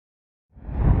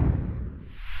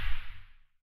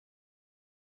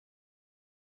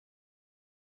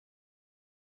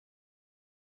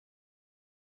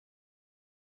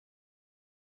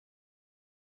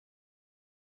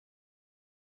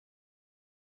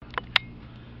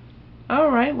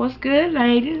Alright, what's good,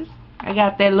 ladies? I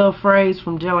got that little phrase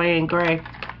from Joanne Gray.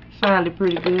 Sounded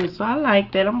pretty good, so I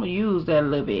like that. I'm going to use that a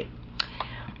little bit.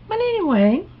 But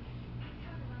anyway,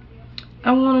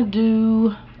 I want to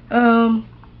do, I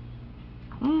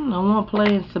want to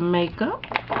play in some makeup.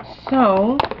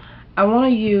 So, I want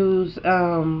to use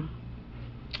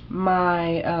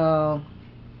my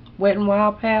Wet n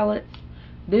Wild palette.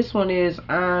 This one is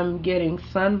I'm Getting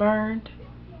Sunburned.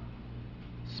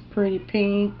 It's pretty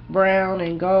pink, brown,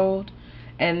 and gold.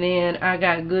 And then I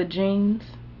got Good Jeans.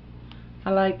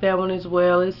 I like that one as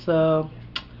well. It's a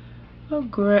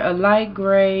light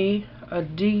gray, a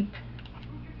deep,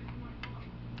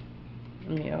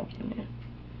 let me open it,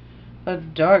 a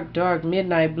dark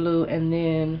midnight blue, and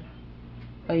then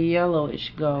a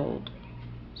yellowish gold.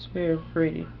 It's very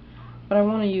pretty. But I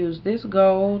want to use this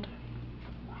gold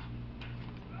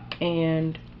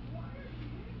and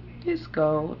this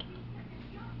gold,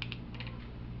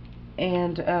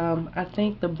 and I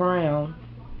think the brown,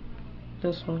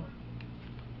 this one,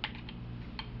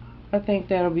 I think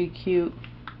that'll be cute.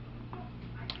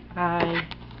 I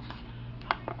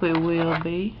hope it will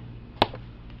be.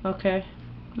 Okay,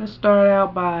 let's start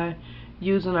out by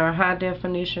using our high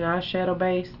definition eyeshadow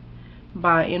base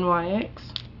by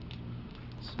NYX.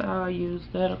 So I'll use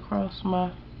that across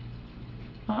my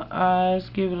eyes,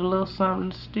 give it a little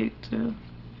something to stick to.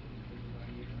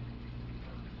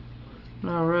 And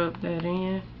I'll rub that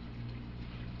in.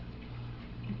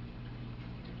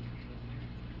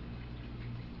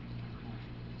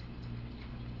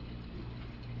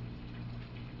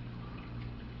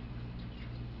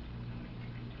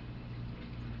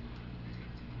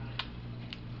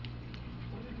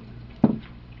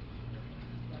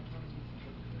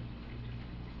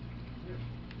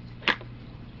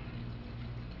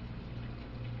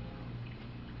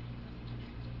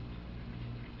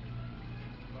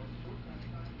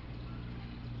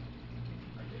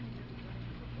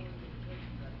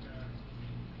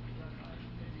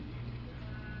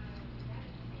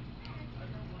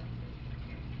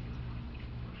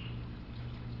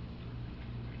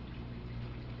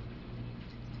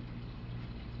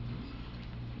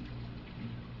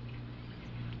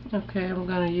 Okay, I'm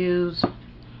going to use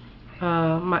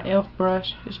my e.l.f.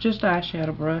 brush. It's just an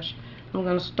eyeshadow brush. I'm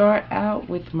going to start out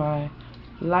with my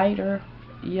lighter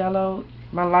yellow,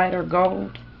 my lighter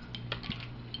gold.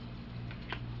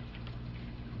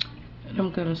 And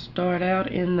I'm going to start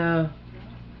out in the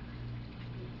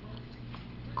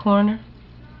corner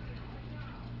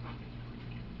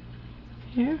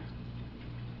here.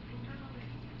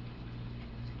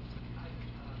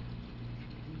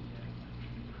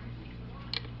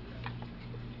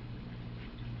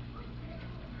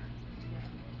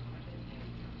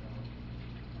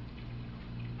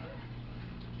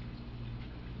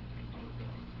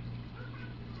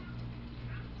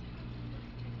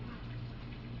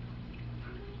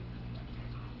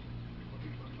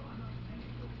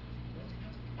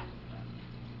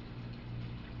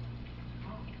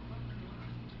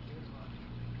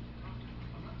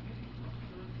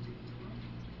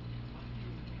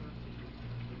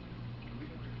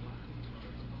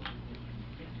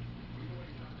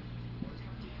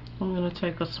 I'm going to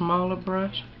take a smaller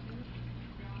brush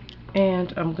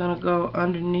and I'm going to go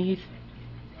underneath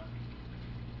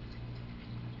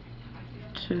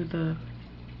to the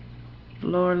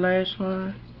lower lash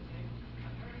line.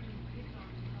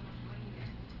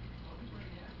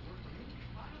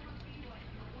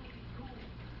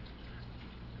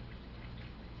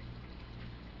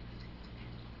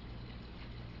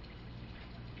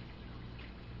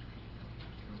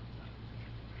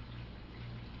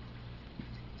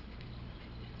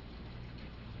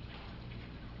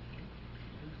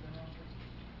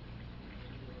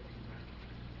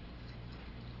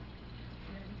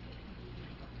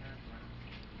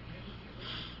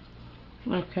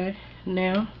 Okay,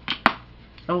 now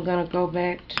I'm gonna go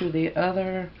back to the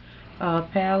other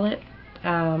palette.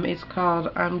 It's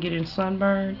called I'm Getting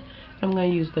Sunburned. I'm gonna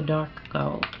use the dark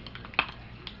gold,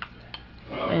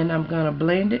 and I'm gonna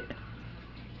blend it.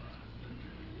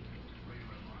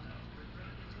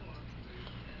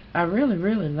 I really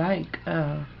like,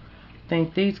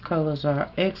 think these colors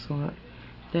are excellent.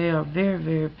 They are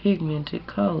very pigmented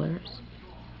colors.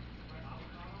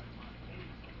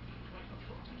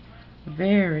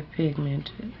 Very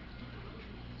pigmented.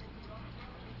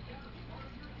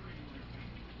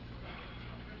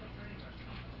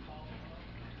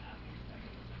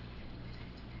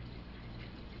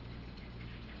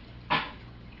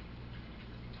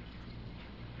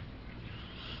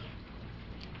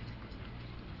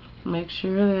 Make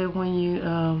sure that when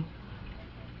you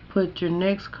put your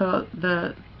next color,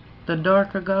 the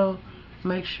darker gold,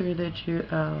 make sure that you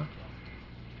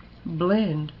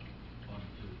blend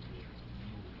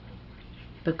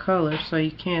the color so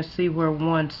you can't see where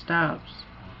one stops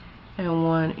and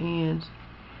one ends.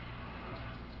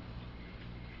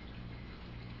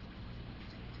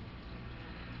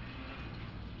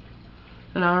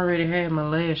 And I already had my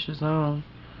lashes on.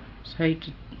 Just hate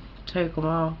to take them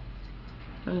off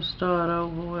and start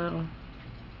over with them.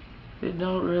 It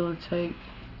don't really take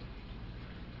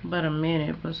but a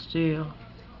minute, but still.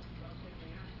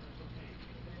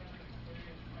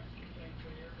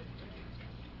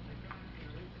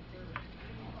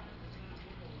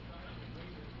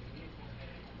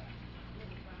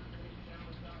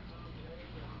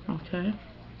 Okay.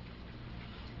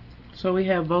 So we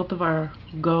have both of our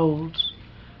golds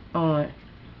on.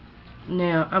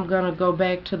 Now I'm gonna go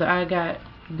back to the I Got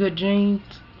Good Jeans,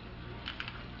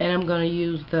 and I'm gonna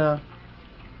use the,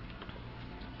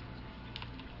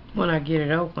 when I get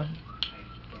it open,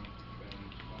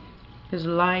 it's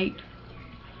light.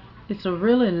 It's a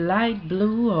really light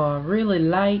blue or a really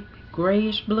light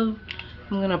grayish blue.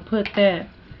 I'm gonna put that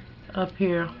up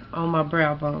here on my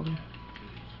brow bone.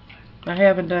 I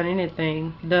haven't done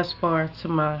anything thus far to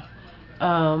my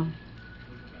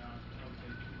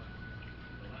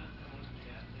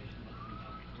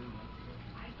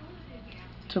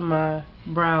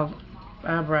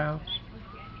eyebrows.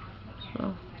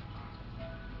 So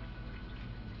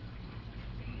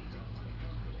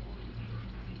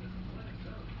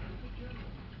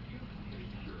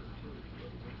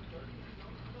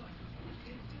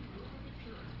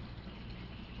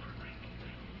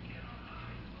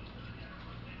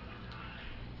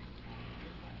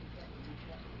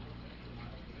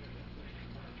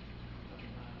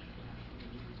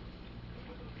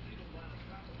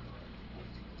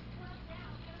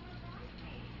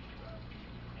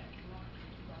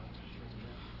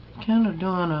kind of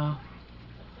doing a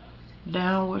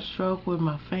downward stroke with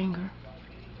my finger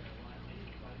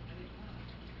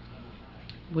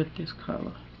with this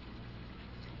color.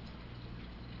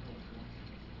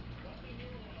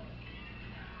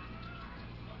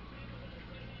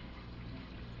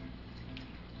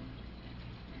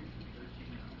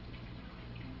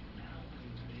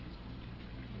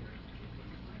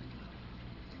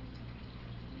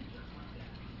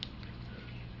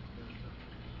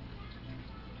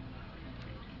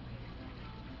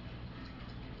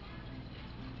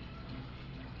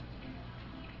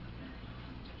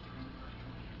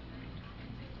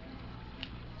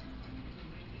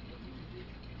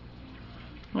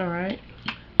 Alright,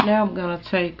 now I'm going to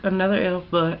take another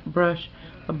e.l.f. brush,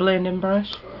 a blending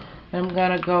brush, and I'm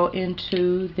going to go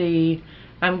into the,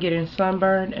 I'm getting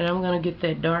sunburned, and I'm going to get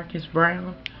that darkest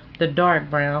brown, the dark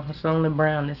brown. It's the only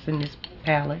brown that's in this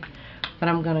palette, but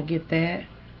I'm going to get that,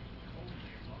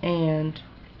 and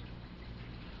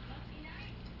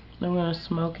I'm going to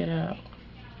smoke it out.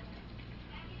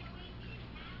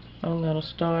 I'm going to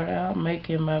start out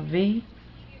making my V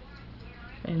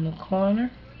in the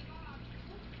corner,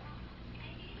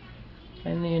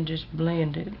 and then just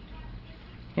blend it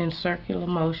in circular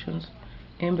motions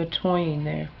in between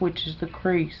there, which is the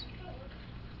crease.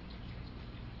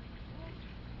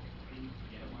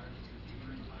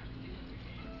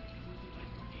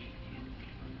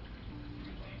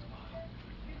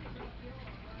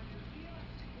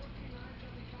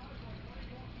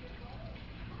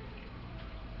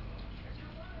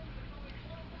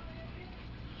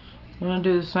 I'm going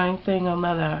to do the same thing on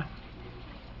my other eye.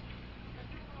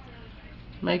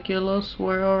 Make your little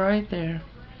swirl right there,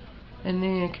 and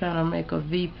then kind of make a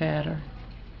V pattern.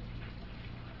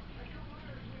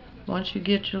 Once you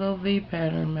get your little V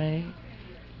pattern made,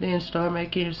 then start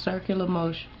making circular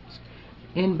motions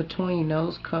in between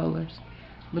those colors,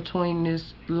 between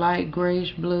this light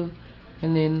grayish blue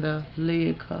and then the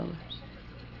lid colors.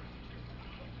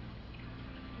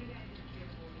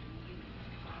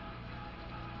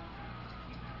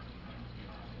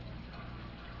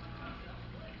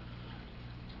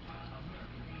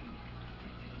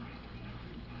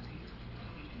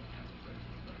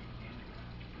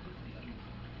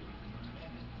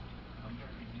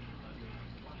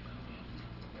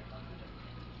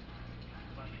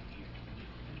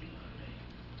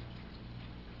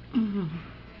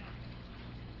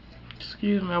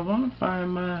 Excuse me, I wanted to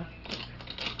find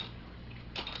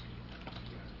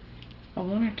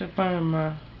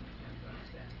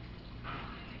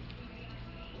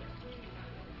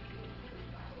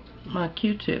my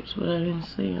Q-tips, but I didn't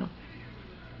see them.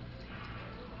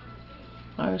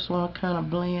 I just want to kind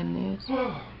of blend this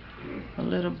a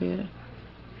little bit.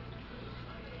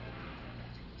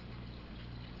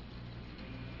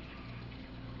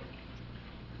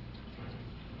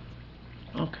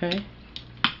 Okay,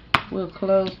 we'll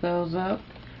close those up.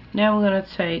 Now we're going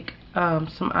to take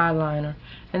some eyeliner,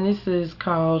 and this is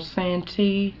called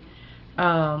Santee.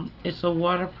 It's a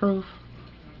waterproof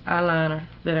eyeliner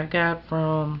that I got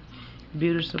from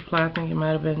Beauty Supply. I think it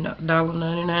might have been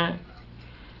 $1.99.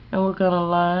 And we're going to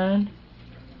line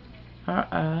our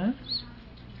eyes.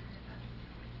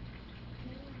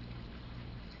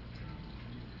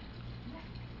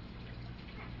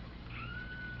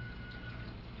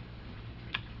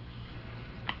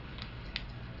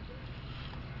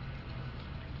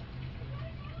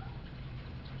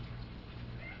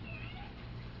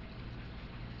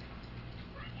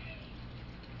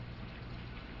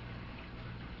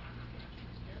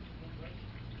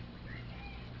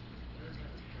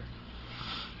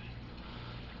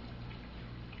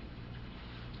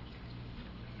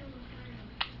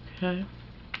 Okay.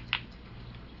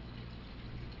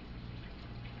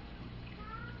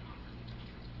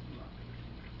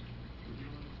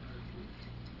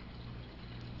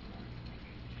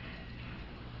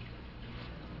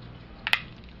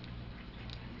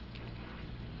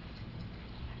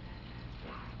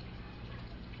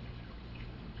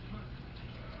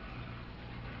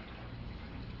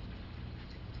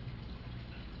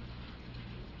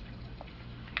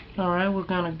 Alright, we're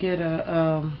gonna get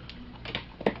a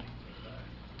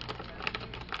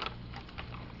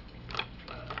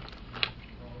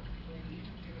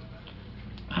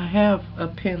I have a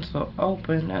pencil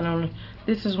open, and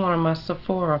this is one of my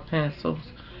Sephora pencils,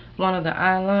 one of the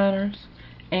eyeliners,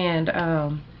 and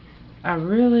I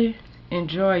really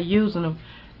enjoy using them.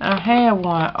 I had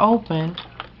one open.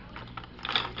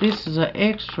 This is an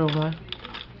extra one,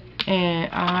 and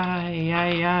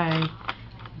I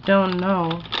don't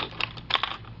know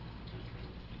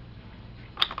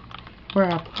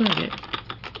where I put it,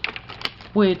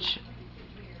 which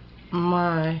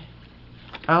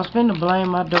I was finna blame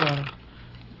my daughter,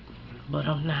 but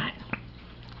I'm not,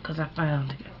 because I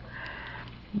found it.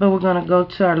 But we're gonna go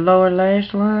to our lower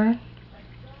lash line,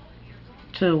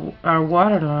 to our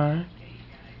waterline,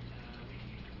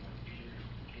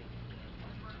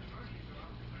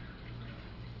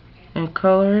 and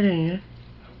color it in.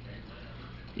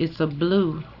 It's a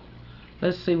blue.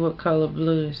 Let's see what color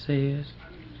blue this is.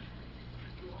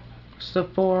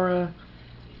 Sephora,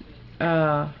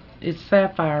 it's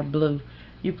sapphire blue.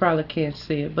 You probably can't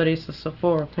see it, but it's a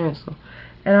Sephora pencil,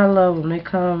 and I love them. They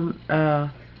come,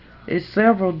 it's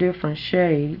several different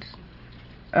shades,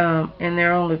 and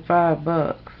they're only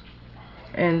 $5,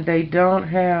 and they don't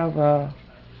have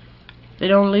they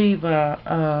don't leave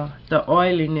the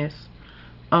oiliness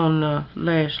on the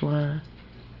lash line.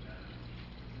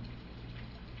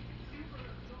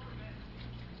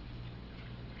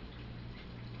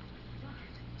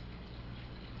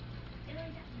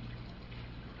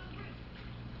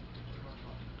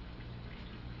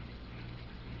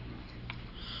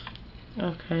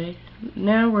 Okay,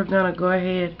 now we're gonna go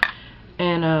ahead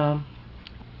and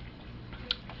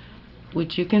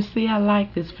which you can see I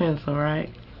like this pencil, right?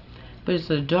 But it's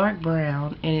a dark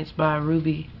brown, and it's by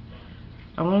Ruby.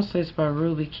 I want to say it's by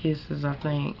Ruby Kisses, I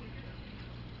think.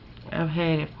 I've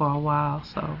had it for a while,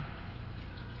 so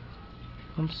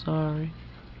I'm sorry.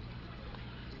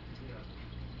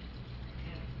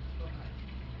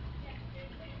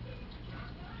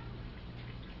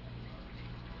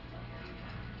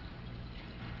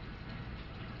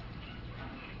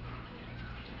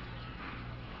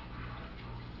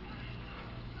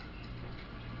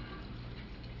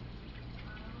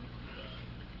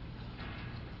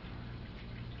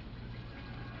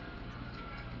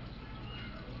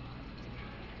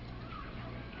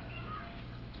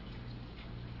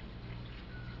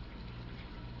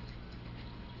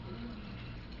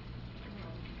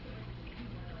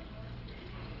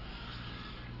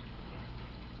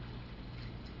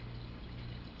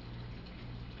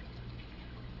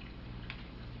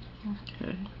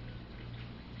 Okay.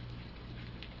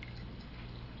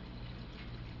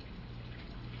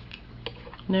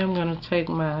 Now I'm going to take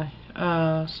my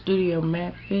Studio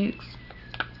Matte Fix,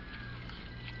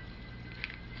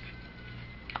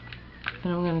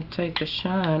 and I'm going to take the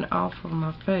shine off of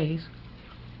my face.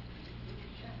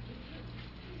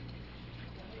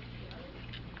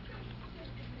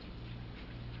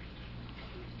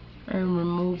 And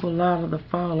remove a lot of the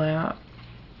fallout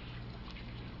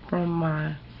from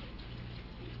my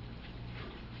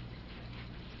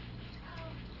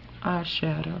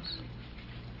eyeshadows.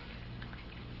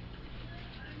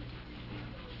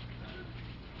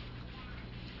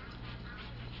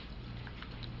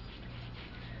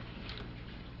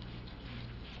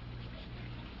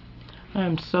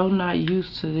 I'm so not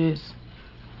used to this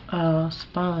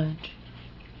sponge.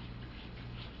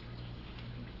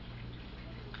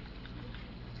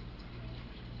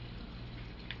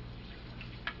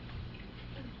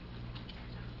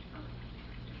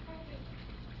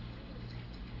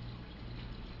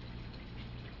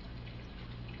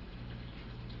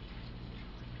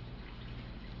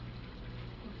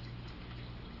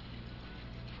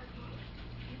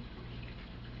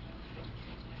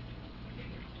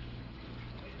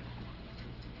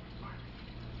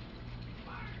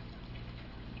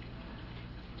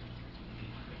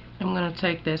 I'm going to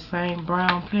take that same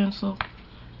brown pencil,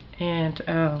 and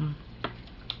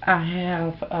I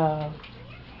have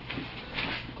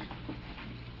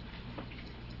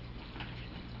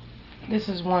this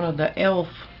is one of the e.l.f.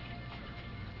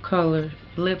 color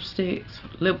lipsticks,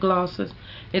 lip glosses.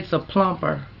 It's a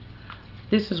plumper.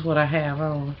 This is what I have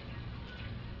on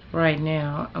right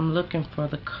now. I'm looking for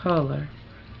the color.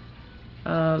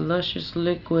 Luscious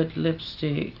liquid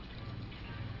lipstick.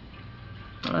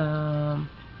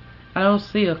 I don't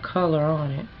see a color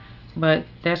on it, but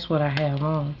that's what I have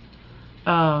on.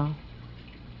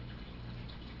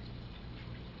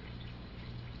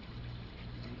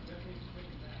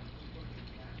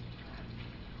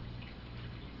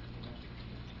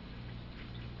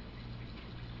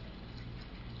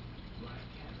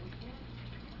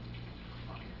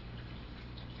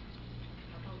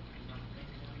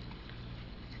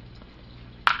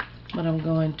 But I'm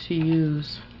going to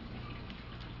use,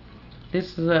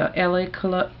 this is a LA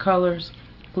Colors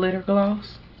glitter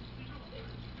gloss,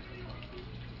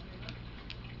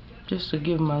 just to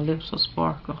give my lips a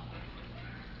sparkle.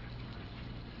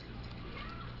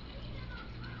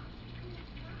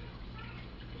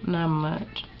 Not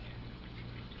much.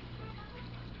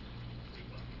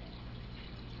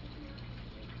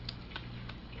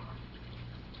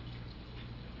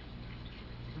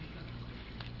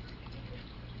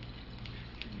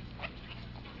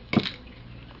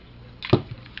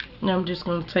 Now I'm just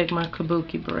going to take my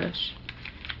kabuki brush,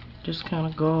 just kind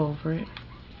of go over it.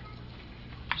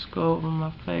 Just go over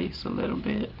my face a little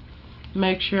bit.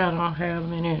 Make sure I don't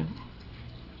have any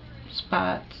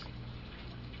spots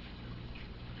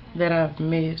that I've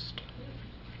missed.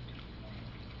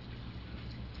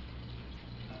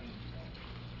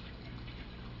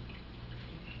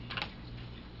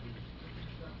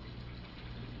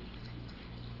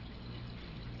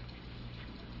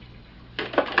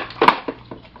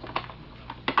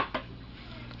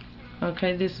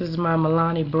 Okay, this is my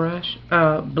Milani blush.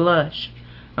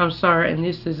 I'm sorry, and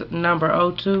this is number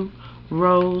 02,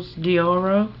 Rose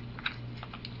d'Oro.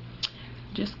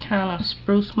 Just kind of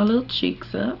spruce my little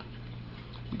cheeks up.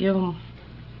 Give them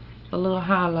a little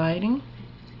highlighting.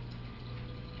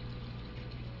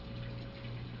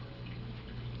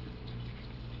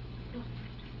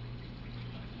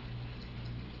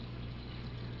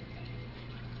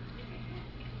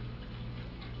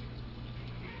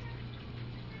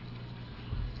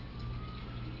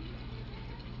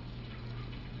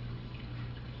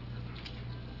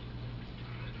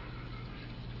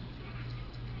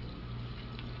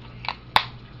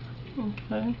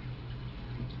 Okay.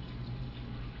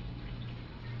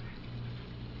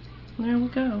 There we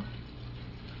go.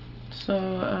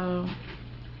 So,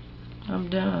 I'm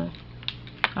done.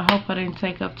 I hope I didn't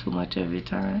take up too much of your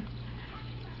time.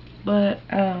 But,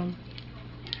 I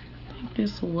think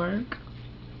this will work.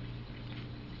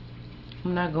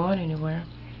 I'm not going anywhere.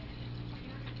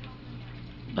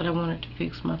 But I wanted to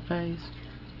fix my face.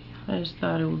 I just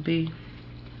thought it would be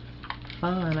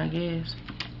fun, I guess.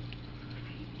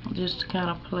 Just to kind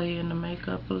of play in the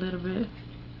makeup a little bit.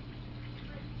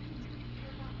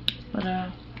 But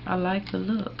I like the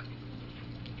look.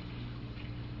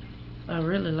 I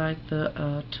really like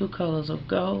the two colors of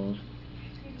gold.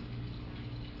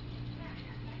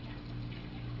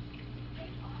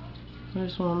 I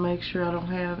just want to make sure I don't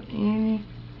have any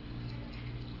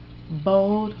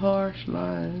bold, harsh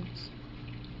lines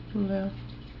left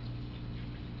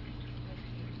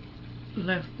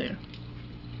there.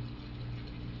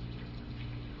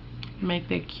 Make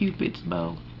that Cupid's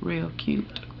bow real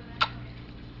cute.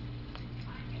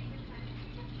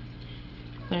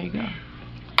 There you go.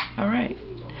 Alright,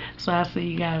 so I'll see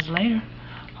you guys later.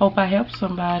 Hope I helped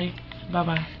somebody. Bye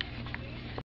bye.